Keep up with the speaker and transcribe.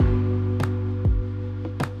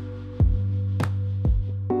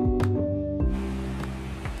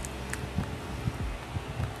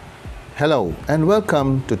Hello and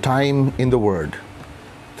welcome to Time in the Word.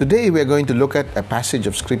 Today we are going to look at a passage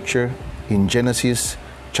of Scripture in Genesis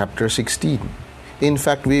chapter 16. In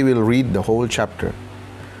fact, we will read the whole chapter.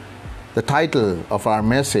 The title of our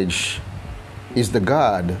message is The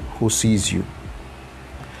God Who Sees You.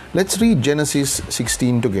 Let's read Genesis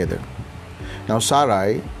 16 together. Now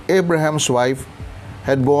Sarai, Abraham's wife,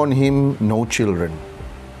 had borne him no children.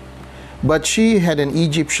 But she had an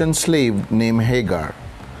Egyptian slave named Hagar.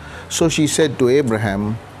 So she said to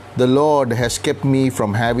Abraham, "The Lord has kept me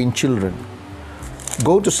from having children.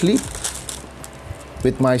 Go to sleep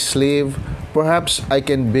with my slave. Perhaps I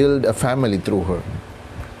can build a family through her."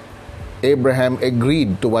 Abraham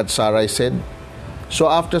agreed to what Sarai said. So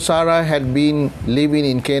after Sarah had been living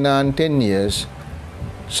in Canaan 10 years,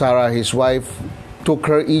 Sarah, his wife, took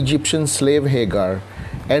her Egyptian slave Hagar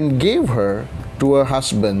and gave her to her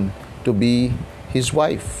husband to be his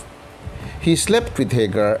wife. He slept with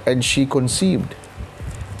Hagar and she conceived.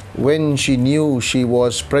 When she knew she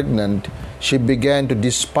was pregnant, she began to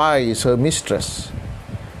despise her mistress.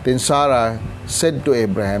 Then Sarah said to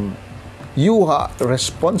Abraham, "You are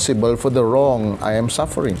responsible for the wrong I am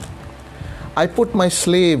suffering. I put my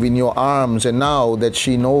slave in your arms, and now that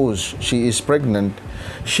she knows she is pregnant,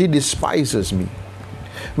 she despises me.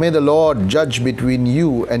 May the Lord judge between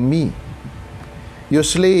you and me." "Your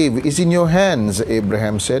slave is in your hands,"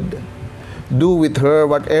 Abraham said. "Do with her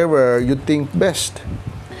whatever you think best."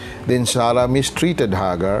 Then Sarah mistreated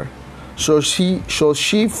Hagar, so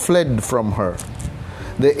she fled from her.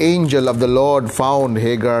 The angel of the Lord found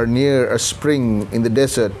Hagar near a spring in the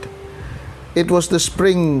desert. It was the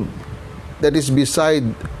spring that is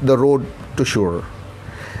beside the road to Shur.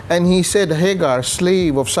 And he said, "Hagar,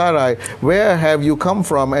 slave of Sarai, where have you come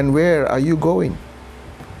from and where are you going?"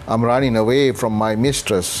 "I'm running away from my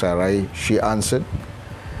mistress, Sarai," she answered.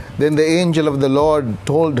 Then the angel of the Lord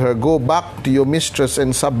told her, "Go back to your mistress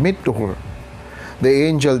and submit to her." The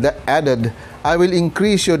angel added, "I will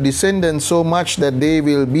increase your descendants so much that they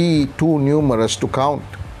will be too numerous to count."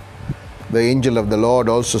 The angel of the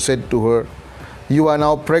Lord also said to her, "You are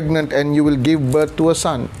now pregnant and you will give birth to a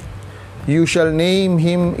son. You shall name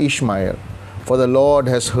him Ishmael, for the Lord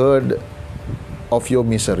has heard of your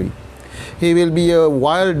misery. He will be a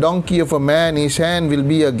wild donkey of a man. His hand will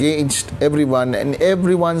be against everyone, and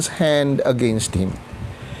everyone's hand against him.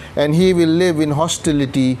 And he will live in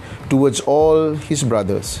hostility towards all his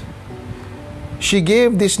brothers." She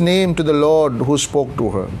gave this name to the Lord who spoke to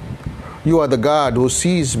her, "You are the God who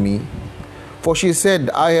sees me." For she said,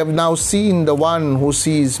 "I have now seen the one who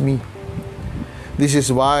sees me." This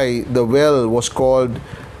is why the well was called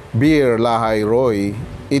Beer Lahai Roi.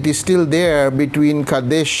 It is still there between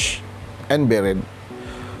Kadesh and Bered.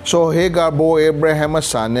 So Hagar bore Abraham a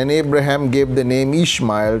son, and Abraham gave the name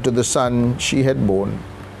Ishmael to the son she had born.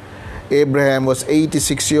 Abraham was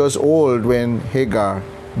 86 years old when Hagar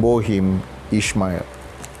bore him Ishmael.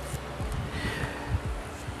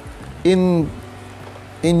 In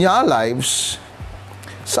our lives,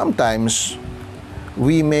 sometimes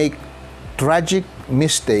we make tragic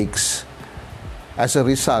mistakes as a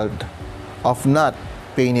result of not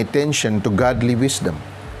paying attention to godly wisdom.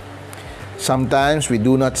 Sometimes we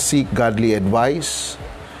do not seek godly advice.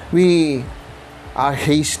 We are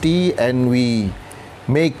hasty and we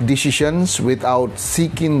make decisions without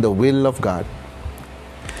seeking the will of God.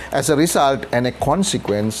 As a result and a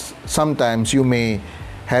consequence, sometimes you may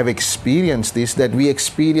have experienced this, that we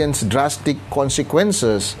experience drastic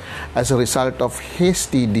consequences as a result of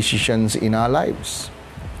hasty decisions in our lives.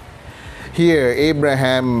 Here,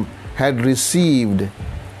 Abraham had received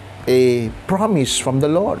a promise from the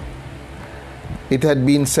Lord. It had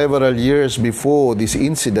been several years before this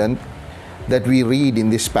incident that we read in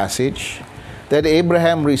this passage that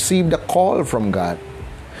Abraham received a call from God.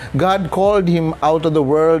 God called him out of the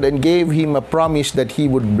world and gave him a promise that he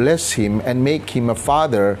would bless him and make him a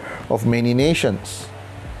father of many nations.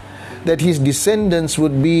 That his descendants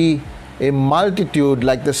would be a multitude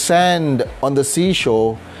like the sand on the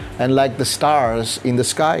seashore and like the stars in the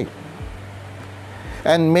sky.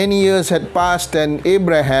 And many years had passed, and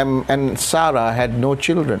Abraham and Sarah had no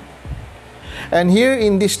children. And here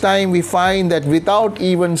in this time we find that without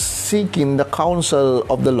even seeking the counsel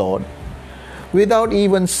of the Lord, without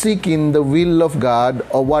even seeking the will of God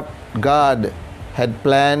or what God had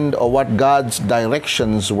planned or what God's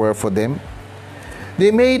directions were for them, they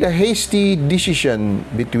made a hasty decision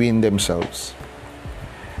between themselves.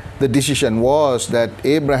 The decision was that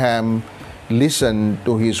Abraham listened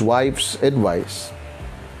to his wife's advice.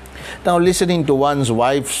 Now, listening to one's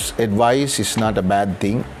wife's advice is not a bad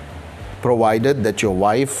thing, provided that your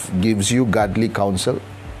wife gives you godly counsel.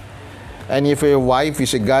 And if your wife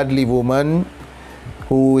is a godly woman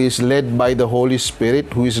who is led by the Holy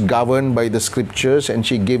Spirit, who is governed by the scriptures, and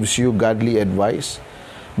she gives you godly advice,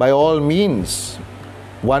 by all means,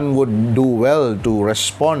 one would do well to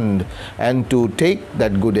respond and to take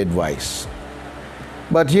that good advice.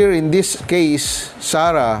 But here in this case,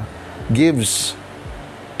 Sarah gives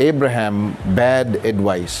Abraham bad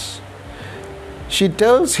advice. She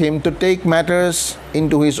tells him to take matters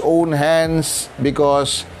into his own hands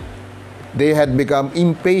because they had become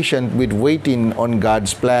impatient with waiting on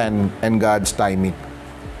God's plan and God's timing.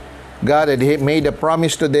 God had made a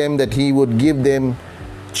promise to them that He would give them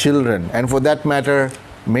children, and for that matter,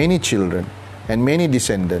 many children and many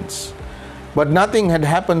descendants. But nothing had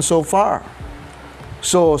happened so far.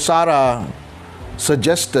 So Sarah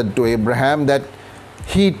suggested to Abraham that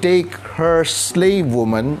he take her slave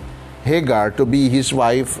woman, Hagar, to be his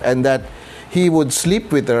wife, and that he would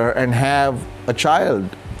sleep with her and have a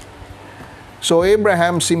child. So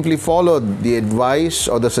Abraham simply followed the advice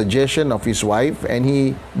or the suggestion of his wife, and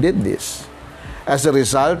he did this. As a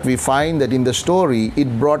result, we find that in the story,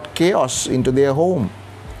 it brought chaos into their home.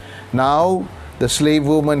 Now, the slave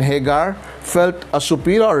woman Hagar felt a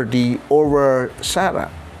superiority over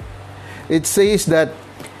Sarah. It says that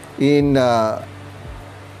in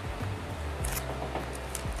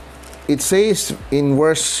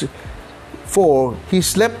verse 4, he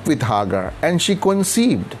slept with Hagar and she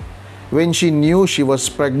conceived. When she knew she was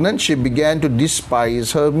pregnant, she began to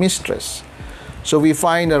despise her mistress. So we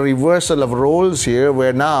find a reversal of roles here,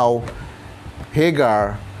 where now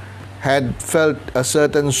Hagar had felt a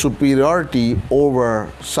certain superiority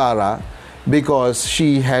over Sarah because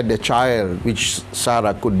she had a child which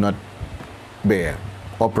Sarah could not bear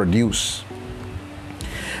or produce.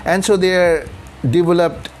 And so there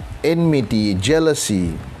developed enmity,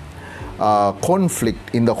 jealousy,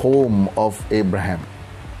 conflict in the home of Abraham.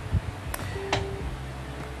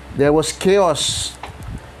 There was chaos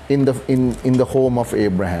in the home of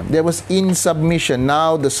Abraham. There was insubmission.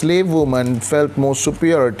 Now the slave woman felt more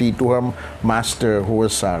superiority to her master, who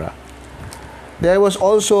was Sarah. There was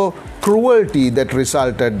also cruelty that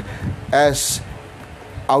resulted as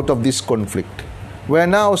out of this conflict, where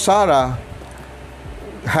now Sarah,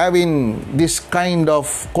 having this kind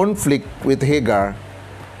of conflict with Hagar,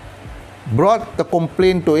 brought the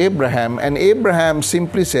complaint to Abraham, and Abraham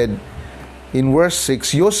simply said in verse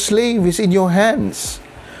 6, "Your slave is in your hands.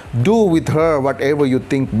 Do with her whatever you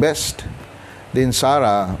think best." Then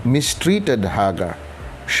Sarah mistreated Hagar,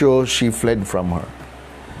 so she fled from her.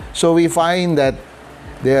 So we find that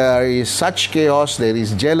there is such chaos, there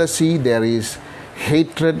is jealousy, there is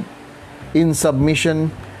hatred,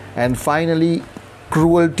 insubmission, and finally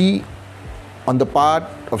cruelty on the part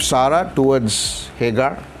of Sarah towards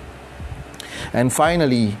Hagar. And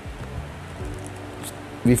finally,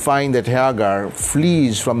 we find that Hagar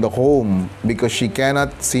flees from the home because she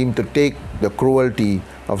cannot seem to take the cruelty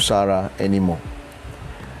of Sarah anymore.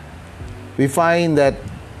 We find that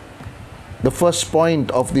the first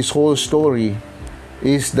point of this whole story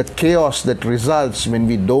is the chaos that results when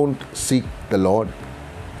we don't seek the Lord.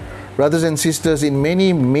 Brothers and sisters, in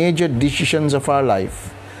many major decisions of our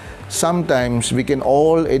life, sometimes we can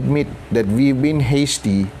all admit that we've been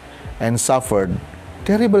hasty and suffered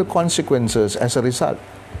terrible consequences as a result.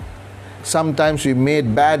 Sometimes we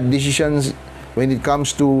made bad decisions when it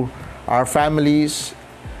comes to our families,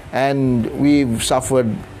 and we've suffered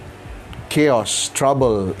chaos,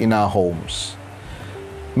 trouble in our homes.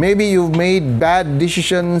 Maybe you've made bad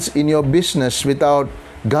decisions in your business without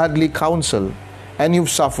godly counsel, and you've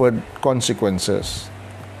suffered consequences.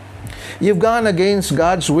 You've gone against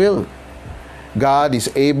God's will. God is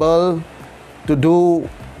able to do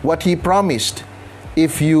what He promised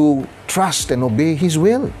if you trust and obey His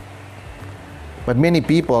will. But many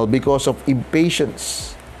people, because of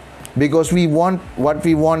impatience, because we want what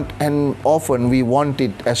we want, and often we want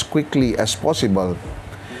it as quickly as possible,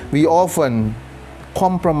 we often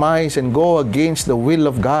compromise and go against the will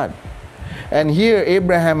of God. And here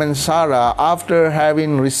Abraham and Sarah, after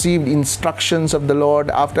having received instructions of the Lord,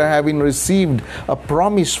 after having received a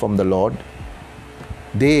promise from the Lord,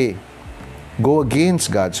 they go against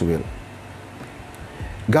God's will.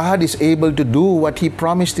 God is able to do what He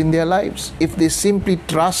promised in their lives if they simply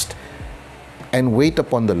trust and wait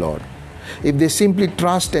upon the Lord. If they simply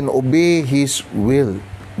trust and obey His will,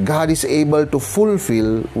 God is able to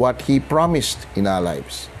fulfill what He promised in our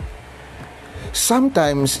lives.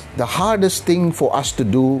 Sometimes the hardest thing for us to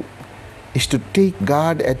do is to take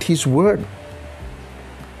God at His word.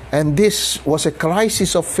 And this was a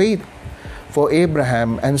crisis of faith for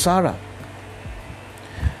Abraham and Sarah.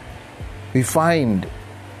 We find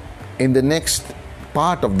in the next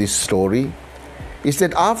part of this story is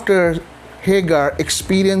that after Hagar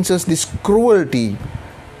experiences this cruelty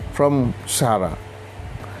from Sarah,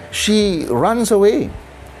 she runs away.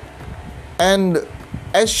 And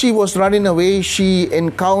as she was running away, she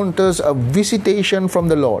encounters a visitation from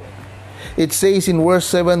the Lord. It says in verse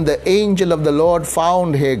 7, the angel of the Lord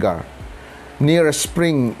found Hagar near a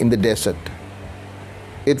spring in the desert.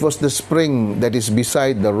 It was the spring that is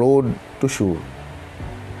beside the road to Shur.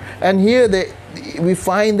 And here we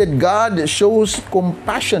find that God shows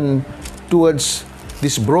compassion towards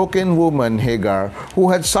this broken woman, Hagar,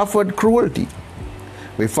 who had suffered cruelty.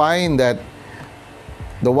 We find that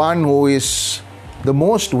the one who is the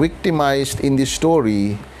most victimized in this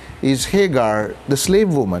story is Hagar, the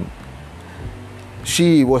slave woman.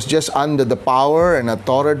 She was just under the power and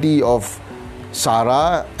authority of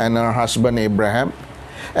Sarah and her husband Abraham,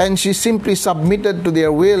 and she simply submitted to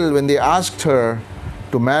their will when they asked her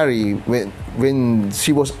to marry, when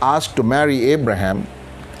she was asked to marry Abraham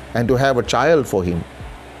and to have a child for him.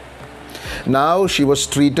 Now she was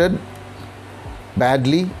treated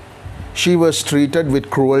badly. She was treated with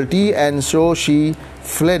cruelty, and so she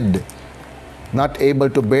fled, not able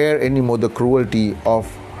to bear any more the cruelty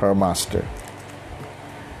of her master.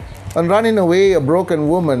 On running away, a broken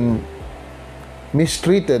woman,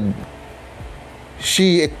 mistreated,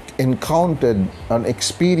 she encountered and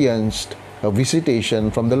experienced a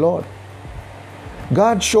visitation from the Lord.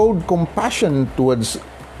 God showed compassion towards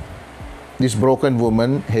this broken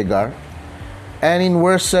woman, Hagar. And in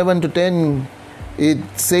verse 7 to 10, it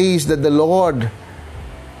says that the Lord,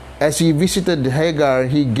 as He visited Hagar,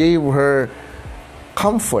 He gave her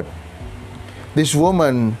comfort. This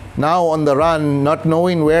woman, now on the run, not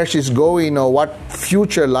knowing where she's going or what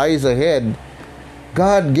future lies ahead,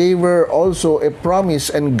 God gave her also a promise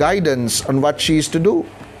and guidance on what she is to do.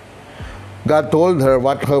 God told her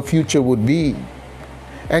what her future would be.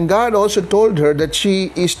 And God also told her that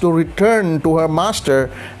she is to return to her master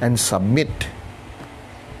and submit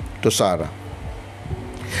to Sarah.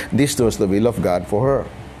 This was the will of God for her.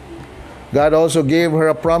 God also gave her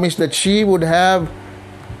a promise that she would have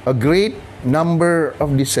a great number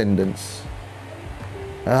of descendants.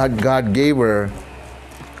 God gave her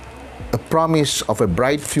a promise of a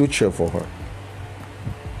bright future for her.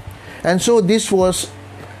 And so this was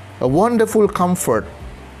a wonderful comfort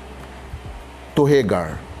to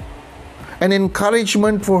Hagar, an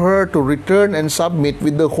encouragement for her to return and submit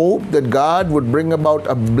with the hope that God would bring about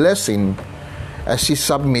a blessing as she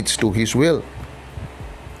submits to His will.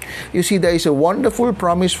 You see, there is a wonderful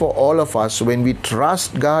promise for all of us when we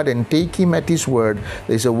trust God and take Him at His word.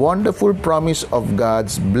 There is a wonderful promise of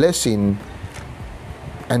God's blessing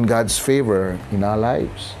and God's favor in our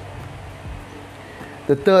lives.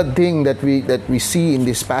 The third thing that we see in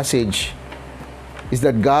this passage is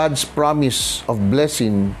that God's promise of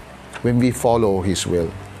blessing when we follow His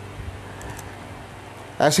will.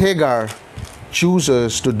 As Hagar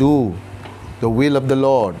chooses to do the will of the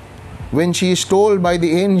Lord, when she is told by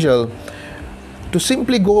the angel to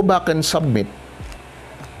simply go back and submit,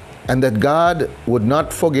 and that God would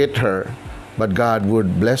not forget her, but God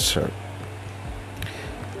would bless her.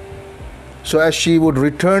 So as she would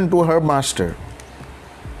return to her master,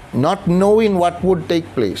 not knowing what would take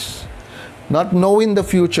place, not knowing the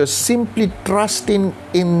future, simply trusting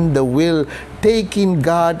in the will, taking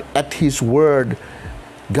God at His word,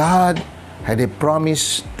 God had a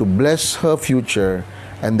promise to bless her future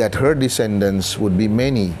and that her descendants would be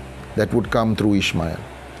many that would come through Ishmael.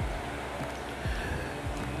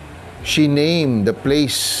 She named the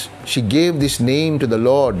place, she gave this name to the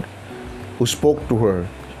Lord who spoke to her.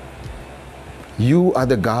 You are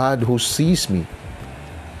the God who sees me.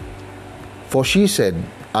 For she said,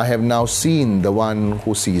 I have now seen the one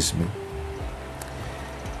who sees me.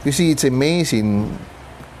 You see, it's amazing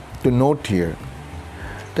to note here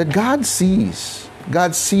that God sees.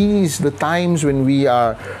 God sees the times when we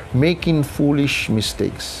are making foolish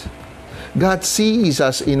mistakes. God sees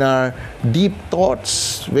us in our deep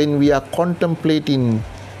thoughts when we are contemplating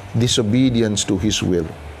disobedience to His will.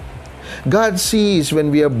 God sees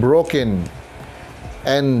when we are broken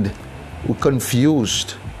and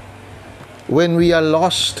confused, when we are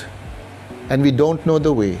lost and we don't know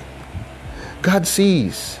the way. God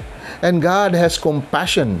sees, and God has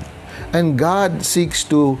compassion, and God seeks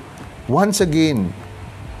to once again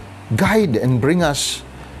guide and bring us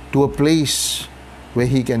to a place where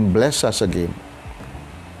He can bless us again.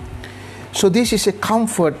 So this is a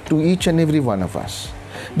comfort to each and every one of us.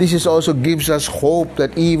 This also gives us hope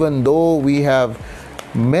that even though we have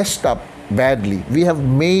messed up badly, we have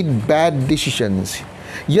made bad decisions,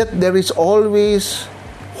 yet there is always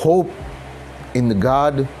hope in the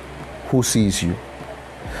God who sees you.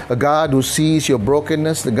 a God who sees your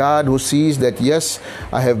brokenness, the God who sees that, yes,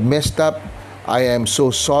 I have messed up, I am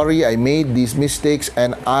so sorry, I made these mistakes,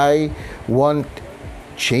 and I want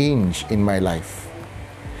change in my life.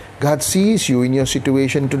 God sees you in your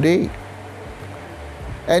situation today.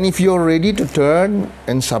 And if you're ready to turn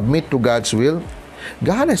and submit to God's will,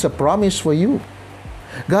 God has a promise for you.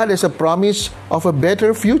 God has a promise of a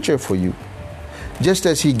better future for you. Just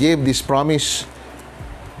as He gave this promise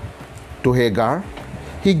to Hagar,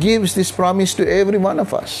 He gives this promise to every one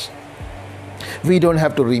of us. We don't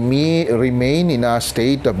have to remain in our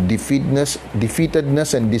state of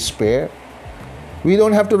defeatedness and despair. We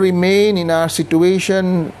don't have to remain in our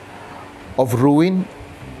situation of ruin.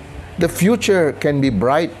 The future can be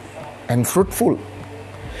bright and fruitful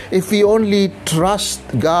if we only trust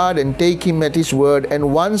God and take Him at His word,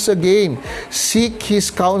 and once again seek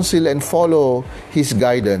His counsel and follow His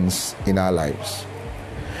guidance in our lives.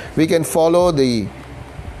 We can follow the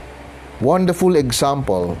wonderful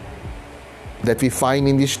example that we find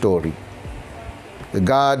in this story. The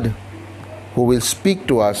God who will speak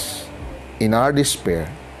to us in our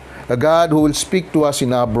despair, a God who will speak to us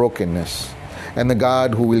in our brokenness, and a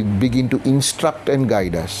God who will begin to instruct and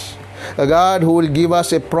guide us. A God who will give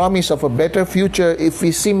us a promise of a better future if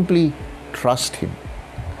we simply trust Him.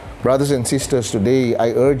 Brothers and sisters, today I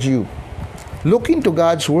urge you, look into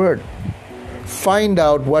God's Word. Find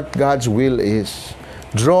out what God's will is.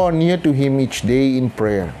 Draw near to Him each day in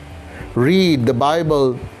prayer. Read the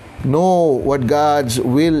Bible. Know what God's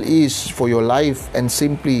will is for your life, and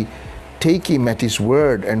simply take Him at His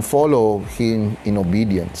word and follow Him in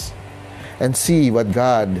obedience. And see what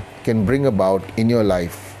God can bring about in your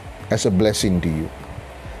life as a blessing to you.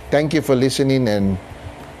 Thank you for listening, and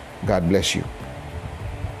God bless you.